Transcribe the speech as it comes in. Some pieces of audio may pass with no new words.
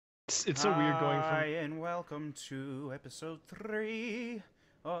It's so weird going Hi, from. and welcome to episode 3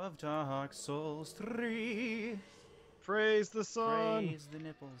 of Dark Souls 3. Praise the sun. Praise the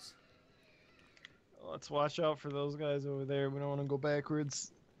nipples. Let's watch out for those guys over there. We don't want to go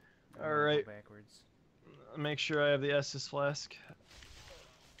backwards. I All won't go right. backwards. Make sure I have the Estus flask.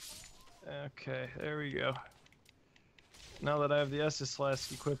 Okay, there we go. Now that I have the Estus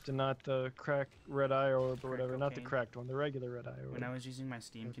flask equipped and not the cracked red eye orb or whatever, not the cocaine. cracked one, the regular red eye orb. When I was using my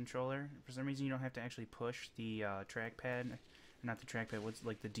Steam controller, for some reason you don't have to actually push the trackpad, not the trackpad, what's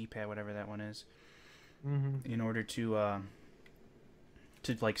like the D-pad, whatever that one is, in order to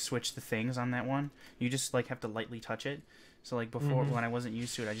like switch the things on that one. You just like have to lightly touch it. So like before, when I wasn't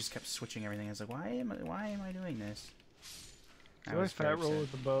used to it, I just kept switching everything. I was like, why am I doing this? Do I fat roll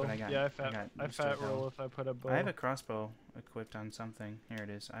with the bow? Yeah, I fat roll if I put a bow. I have a crossbow equipped on something. Here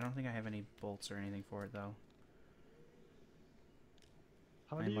it is. I don't think I have any bolts or anything for it though.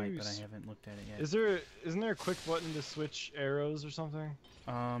 I might, but I haven't looked at it yet. Isn't there a quick button to switch arrows or something?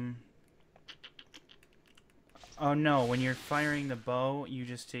 Oh no, when you're firing the bow, you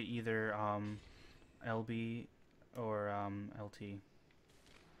just hit either LB or LT.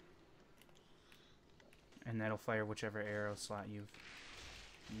 And that'll fire whichever arrow slot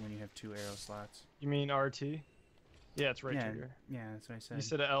when you have 2 arrow slots. You mean RT? Yeah, it's right here. Yeah, that's what I said. You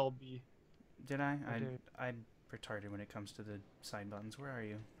said LB. Did I? I'm retarded when it comes to the side buttons. Where are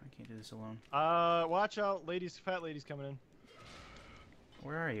you? I can't do this alone. Watch out, ladies, fat ladies coming in.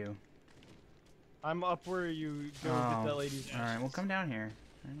 Where are you? I'm up where you go get that lady's. All right, well come down here.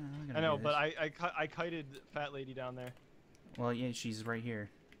 I know, but I kited fat lady down there. Well, yeah, she's right here.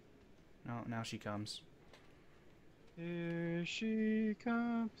 No, now she comes. Here she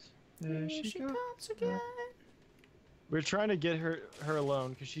comes. Here she comes again. We're trying to get her alone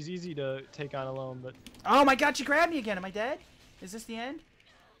because she's easy to take on alone, but. Oh my God! She grabbed me again. Am I dead? Is this the end?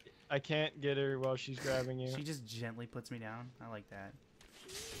 I can't get her while she's grabbing you. She just gently puts me down. I like that.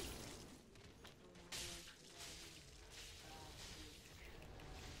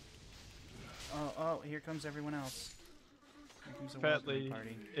 Oh, here comes everyone else. Here comes the fat lady.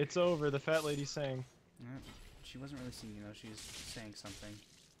 Party. It's over. The fat lady sang. She wasn't really singing though. She was saying something.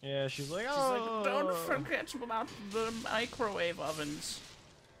 Yeah, she's like, oh. Don't forget about the microwave ovens.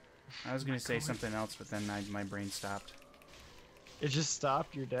 I was gonna say something else, but then my brain stopped. It just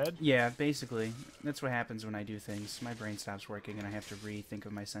stopped? You're dead? Yeah, basically. That's what happens when I do things. My brain stops working, and I have to rethink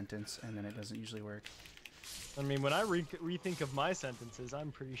of my sentence, and then it doesn't usually work. I mean, when I rethink of my sentences,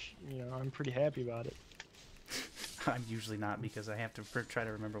 I'm pretty, I'm pretty happy about it. I'm usually not, because I have to try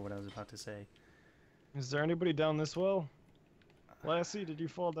to remember what I was about to say. Is there anybody down this well? Lassie, did you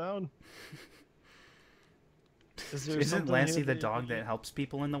fall down? Isn't Lassie the dog that helps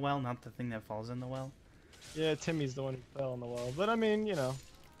people in the well, not the thing that falls in the well? Yeah, Timmy's the one who fell in the well. But I mean,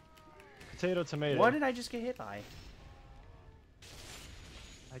 potato, tomato. What did I just get hit by?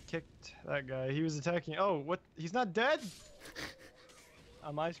 I kicked that guy. He was attacking. Oh, what? He's not dead?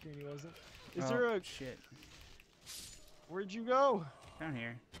 On my screen, he wasn't. Is there a... shit. Where'd you go? Down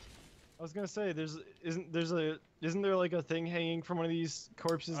here. I was gonna say, isn't there like a thing hanging from one of these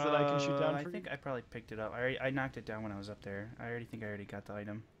corpses that I can shoot down for I think I probably picked it up. I knocked it down when I was up there. I already got the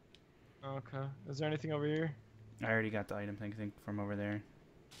item. Okay. Is there anything over here? I already got the item thing from over there.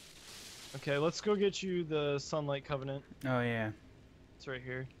 Okay, let's go get you the Sunlight Covenant. Oh yeah. It's right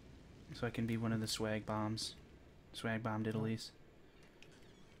here. So I can be one of the swag bombs. Swag bomb diddlies.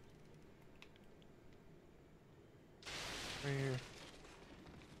 Right here.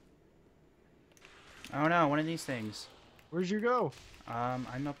 Oh no, one of these things. Where'd you go?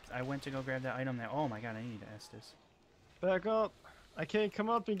 I'm up. I went to go grab that item there. Oh my God, I need to Estus. Back up. I can't come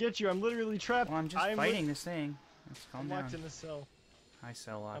up and get you. I'm literally trapped. Well, I'm just fighting this thing. Let's calm down. I'm locked in the cell. I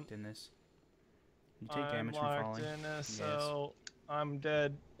cell locked in this. You take damage from falling. I'm locked in a cell. Yes. I'm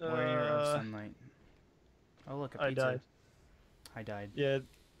dead. Warrior of Sunlight. Oh look, a pizza. I died. I died. Yeah,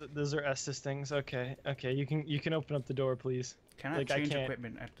 those are Estus things. Okay, okay. You can open up the door, please. Cannot change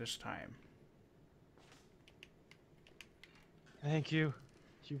equipment at this time. Thank you.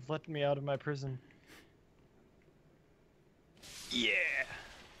 You've let me out of my prison. Yeah.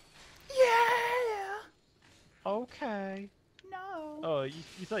 Yeah. Okay. No. Oh,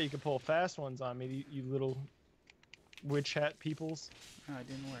 you thought you could pull fast ones on me, you little witch hat peoples? No, it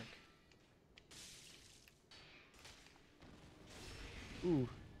didn't work. Ooh,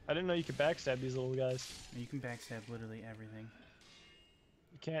 I didn't know you could backstab these little guys. You can backstab literally everything.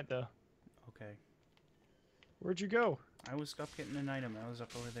 You can't though. Okay. Where'd you go? I was up getting an item. I was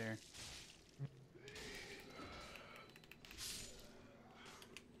up over there.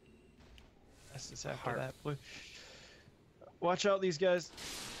 That's just after that. Watch out, these guys.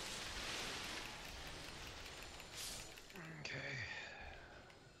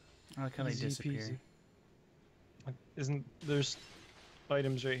 I like how they Easy disappear. peasy. Isn't there's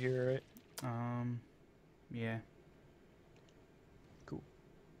items right here, right? Yeah. Cool.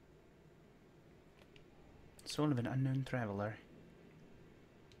 Soul of an unknown traveler.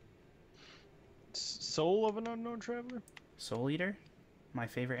 Soul of an Unknown Traveler? Soul Eater? My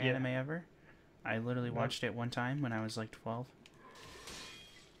favorite anime ever. I literally watched it one time when I was like 12.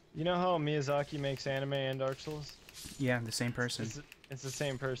 You know how Miyazaki makes anime and Dark Souls? Yeah, the same person. It's the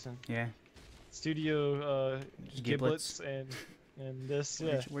same person. Yeah. Studio Giblets and this,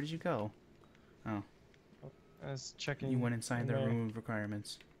 yeah. Where did you go? Oh. I was checking. You went inside the room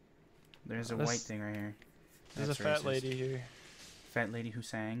requirements. There's a white thing right here. There's a fat lady here. Fat lady who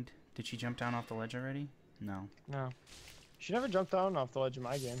sang. Did she jump down off the ledge already? No. No. She never jumped down off the ledge of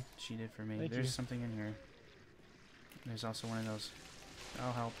my game. She did for me. Thank There's you. something in here. There's also one of those.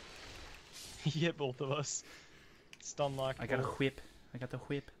 I'll help. He hit both of us. Stun lock. I got a whip. I got the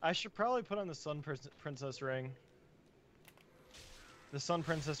whip. I should probably put on the Sun Princess ring. The Sun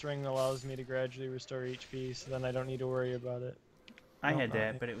Princess ring allows me to gradually restore HP, so then I don't need to worry about it. I had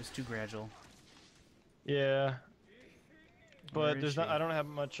that, but it was too gradual. Yeah. Where But is I she? don't have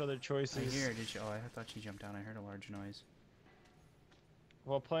much other choices. I hear her. Did she? Oh, I thought she jumped down. I heard a large noise.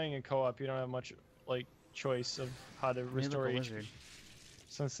 While playing in co-op, you don't have much like choice of how to restore Hey, look, a HP. lizard.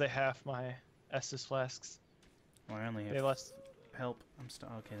 Since they half my Estus flasks. Well, I only have They less. help. I'm still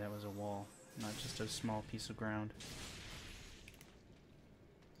okay. That was a wall, not just a small piece of ground.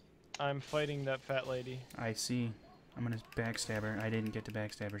 I'm fighting that fat lady. I see. I'm gonna backstab her. I didn't get to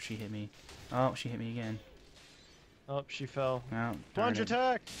backstab her. She hit me. Oh, she hit me again. Oh, she fell. Oh, Plunge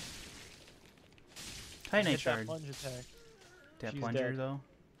attack! Titanite Hit that shard. plunge attack. That She's plunger dead. though.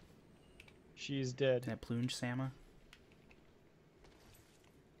 She's dead. That plunge Sama.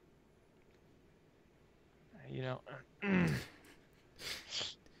 You know,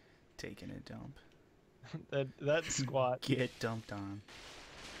 Taking a dump. that squat. Get dumped on.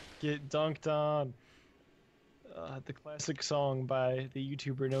 Get dunked on. The classic song by the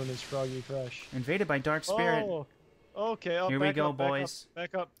YouTuber known as Froggy Fresh. Invaded by Dark Spirit. Oh, okay. Oh, Here we back go, up, back boys. Up,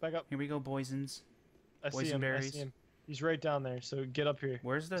 back up, back up. Here we go, boysons. I see him. I see him. He's right down there. So get up here.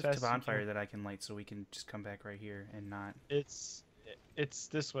 Where's the as fast as you bonfire can. that I can light so we can just come back right here and not? It's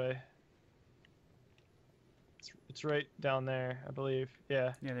this way. It's right down there, I believe.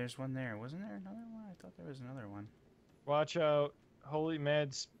 Yeah. Yeah, there's one there. Wasn't there another one? I thought there was another one. Watch out. Holy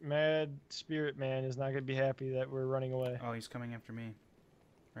mad spirit man is not gonna be happy that we're running away. Oh, he's coming after me.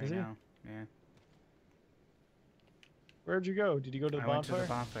 Right Is he? now. Yeah. Where'd you go? Did you go to the I bonfire? went to the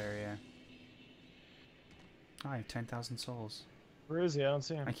bonfire, yeah. Oh, I have 10,000 souls. Where is he? I don't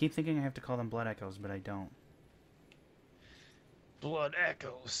see him. I keep thinking I have to call them blood echoes, but I don't. Blood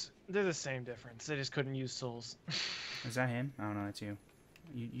echoes. They're the same difference. They just couldn't use souls. Is that him? Oh no, that's you.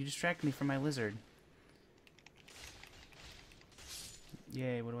 You distracted me from my lizard.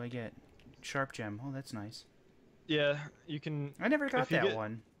 Yay, what do I get? Sharp gem. Oh, that's nice. Yeah, you can. I never got If you that get-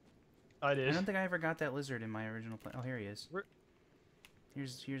 one. I did. I don't think I ever got that lizard in my original play. Oh, here he is. Where-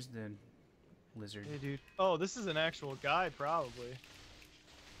 Here's the lizard. Hey, dude. Oh, this is an actual guy, probably.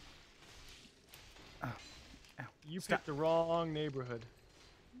 Oh. Ow. You Stop. picked the wrong neighborhood.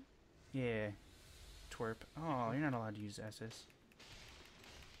 Yeah. Twerp. Oh, you're not allowed to use SS.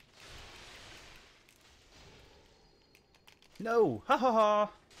 No! Ha ha ha!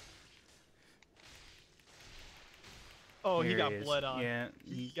 Oh, he Here got is. bled on. Yeah.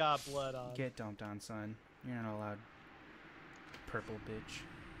 He you got bled on. Get dumped on, son. You're not allowed. Purple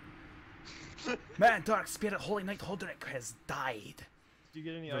bitch. Man, Dark Spirit, Holy Knight Hodrick has died. Did you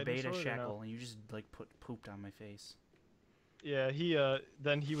get any items Verbata for it or shackle, no? and you just like pooped on my face. Yeah,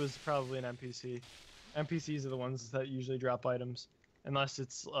 then he was probably an NPC. NPCs are the ones that usually drop items, unless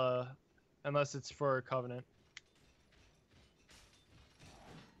it's for a Covenant.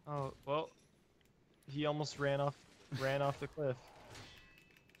 Oh well, he almost ran off the cliff.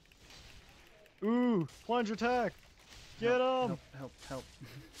 Ooh, plunge attack! Get him! Help.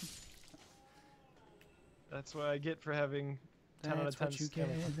 That's what I get for having 10 out of 10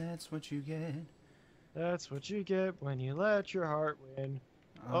 stamina. That's what you get. That's what you get when you let your heart win.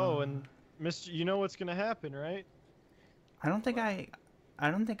 Oh, and Mr. You know what's gonna happen, right? I don't think I.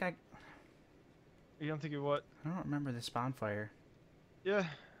 You don't think of what? I don't remember this bonfire. Yeah.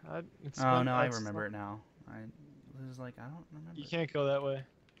 Oh no, I remember it now. This is like I don't remember. You can't go that way.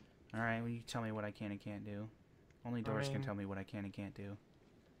 All right, well you tell me what I can and can't do. Only doors can mean- tell me what I can and can't do.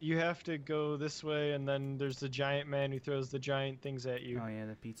 You have to go this way, and then there's the giant man who throws the giant things at you. Oh yeah,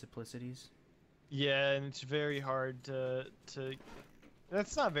 the pizzaplicities. Yeah, and it's very hard to.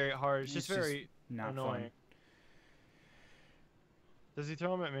 That's not very hard. It's just very not annoying. fun. Does he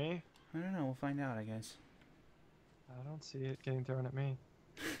throw them at me? I don't know. We'll find out, I guess. I don't see it getting thrown at me.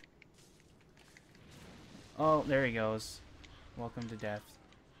 Oh, there he goes. Welcome to death.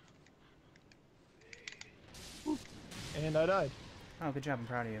 And I died. Oh, good job. I'm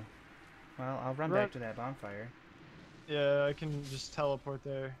proud of you. Well, I'll run back to that bonfire. Yeah, I can just teleport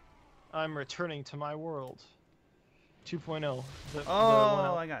there. I'm returning to my world. 2.0.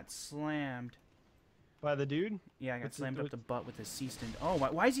 Oh, I got slammed. By the dude? Yeah, I got slammed up the butt with his sea stand. Oh,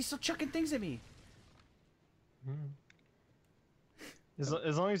 why is he still chucking things at me? As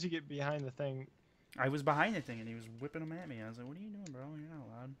long as you get behind the thing. I was behind the thing and he was whipping them at me. I was like, what are you doing, bro? You're not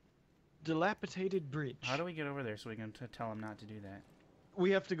allowed. Dilapidated bridge. How do we get over there so we can tell him not to do that?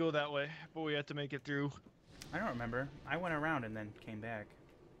 We have to go that way, but we have to make it through. I don't remember. I went around and then came back.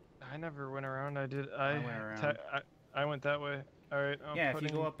 I never went around. I went around. I went that way. All right. Yeah, if you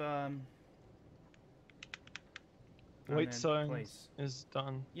go up. White sign is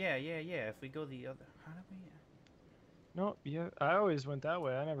done. Yeah. If we go the other, how do we? No, yeah. I always went that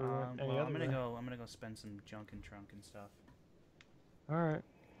way. I never went any other way. I'm gonna go spend some junk and trunk and stuff. All right.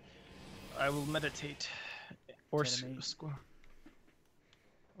 I will meditate, or squat.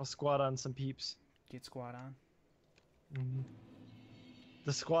 I'll squat on some peeps. Get squat on.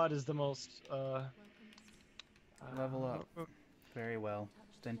 The squat is the most. Level up. Very well.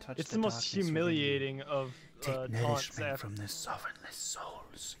 Then touch. It's the most humiliating of taunts from the sovereignless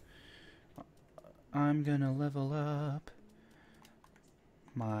souls. I'm gonna level up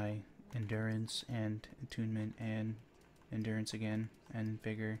my endurance and attunement and endurance again and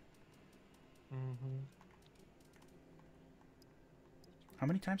vigor. How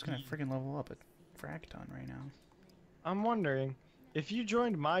many times can I freaking level up a Fracton right now? I'm wondering if you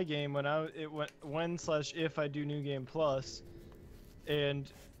joined my game when/if I do New Game Plus,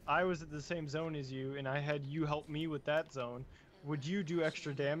 and I was at the same zone as you, and I had you help me with that zone, would you do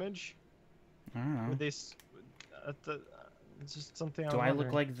extra damage? I don't know. Would they? It's just something. Do I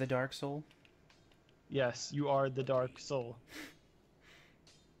look like the Dark Soul? Yes, you are the Dark Soul.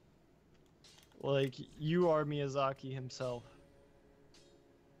 Like, you are Miyazaki himself.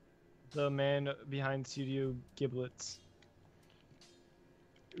 The man behind Studio Giblets.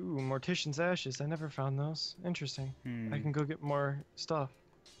 Ooh, Mortician's Ashes. I never found those. Interesting. I can go get more stuff.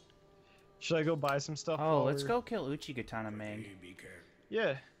 Should I go buy some stuff? Oh, let's go kill Uchigatana Mang.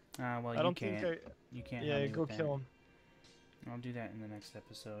 Yeah. Well, I don't think you can't. Yeah, go kill him. I'll do that in the next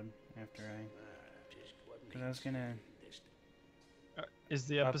episode after because I was gonna. Is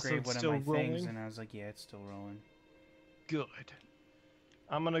the episode upgrade one still of my rolling? things, and I was like, yeah, it's still rolling. Good.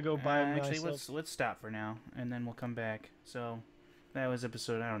 I'm gonna go buy actually, myself... let's stop for now, and then we'll come back. So, that was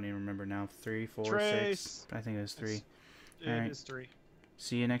episode, I don't even remember now, 3, 4, Trace. 6. I think it was 3. It is 3.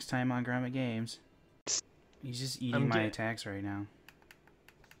 See you next time on Grommet Games. He's just eating my attacks right now.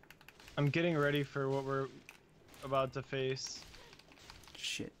 I'm getting ready for what we're about to face.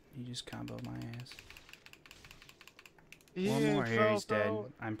 Shit, he just comboed my ass. He One more here, he's dead.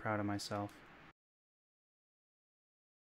 I'm proud of myself.